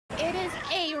It is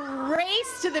a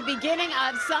race to the beginning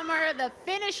of summer. The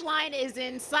finish line is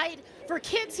in sight for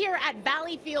kids here at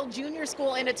Valleyfield Junior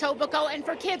School in Etobicoke, and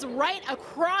for kids right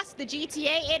across the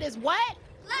GTA, it is what?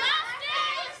 Last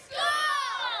day of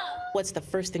school! What's the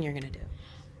first thing you're going to do?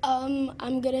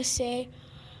 I'm going to say,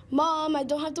 Mom, I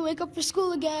don't have to wake up for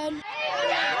school again.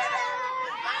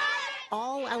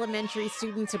 All elementary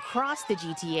students across the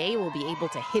GTA will be able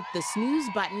to hit the snooze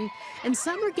button, and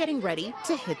some are getting ready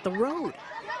to hit the road.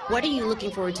 What are you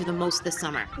looking forward to the most this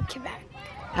summer? Quebec.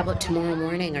 How about tomorrow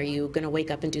morning? Are you going to wake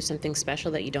up and do something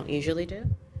special that you don't usually do?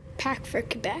 Pack for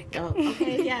Quebec. Oh,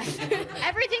 okay, yeah.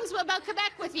 Everything's about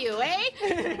Quebec with you,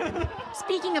 eh?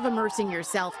 Speaking of immersing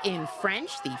yourself in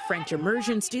French, the French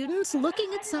immersion students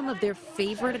looking at some of their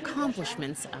favorite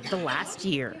accomplishments of the last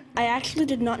year. I actually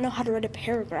did not know how to write a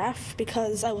paragraph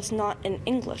because I was not in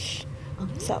English.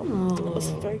 So it was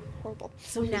very horrible.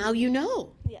 So now you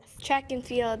know. Yes. Track and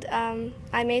field.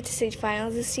 I made it to state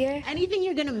finals this year. Anything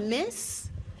you're going to miss?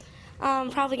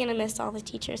 Probably going to miss all the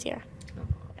teachers here.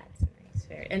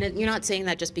 And you're not saying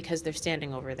that just because they're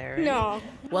standing over there, right? No.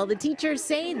 Well, the teachers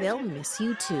say they'll miss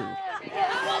you too.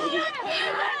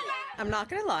 I'm not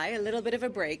going to lie, a little bit of a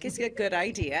break is a good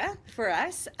idea for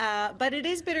us, but it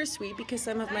is bittersweet because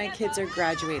some of my kids are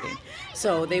graduating.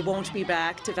 So they won't be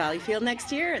back to Valleyfield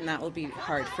next year, and that will be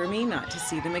hard for me not to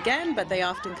see them again, but they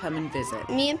often come and visit.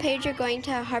 Me and Paige are going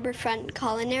to Harborfront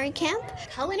Culinary Camp.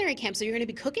 Culinary camp, so you're going to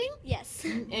be cooking? Yes.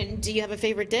 And do you have a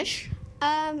favorite dish?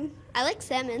 I like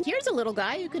salmon. Here's a little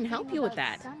guy who can help you with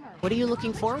that. What are you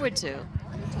looking forward to?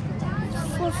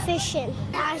 For fishing.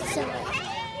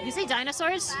 Did you say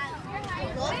dinosaurs?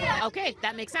 Okay,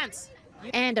 that makes sense.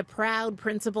 And a proud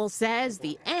principal says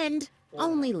the end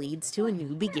only leads to a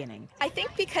new beginning. I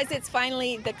think because it's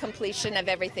finally the completion of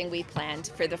everything we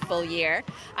planned for the full year.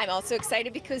 I'm also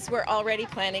excited because we're already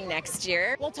planning next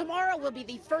year. Well, tomorrow will be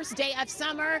the first day of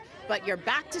summer, but you're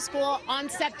back to school on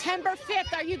September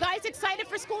 5th. Are you guys excited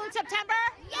for school in September?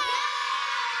 Yeah!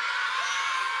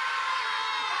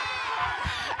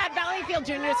 At Valleyfield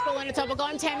Junior School in Etobicoke,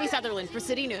 I'm Tammie Sutherland for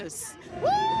City News. Woo!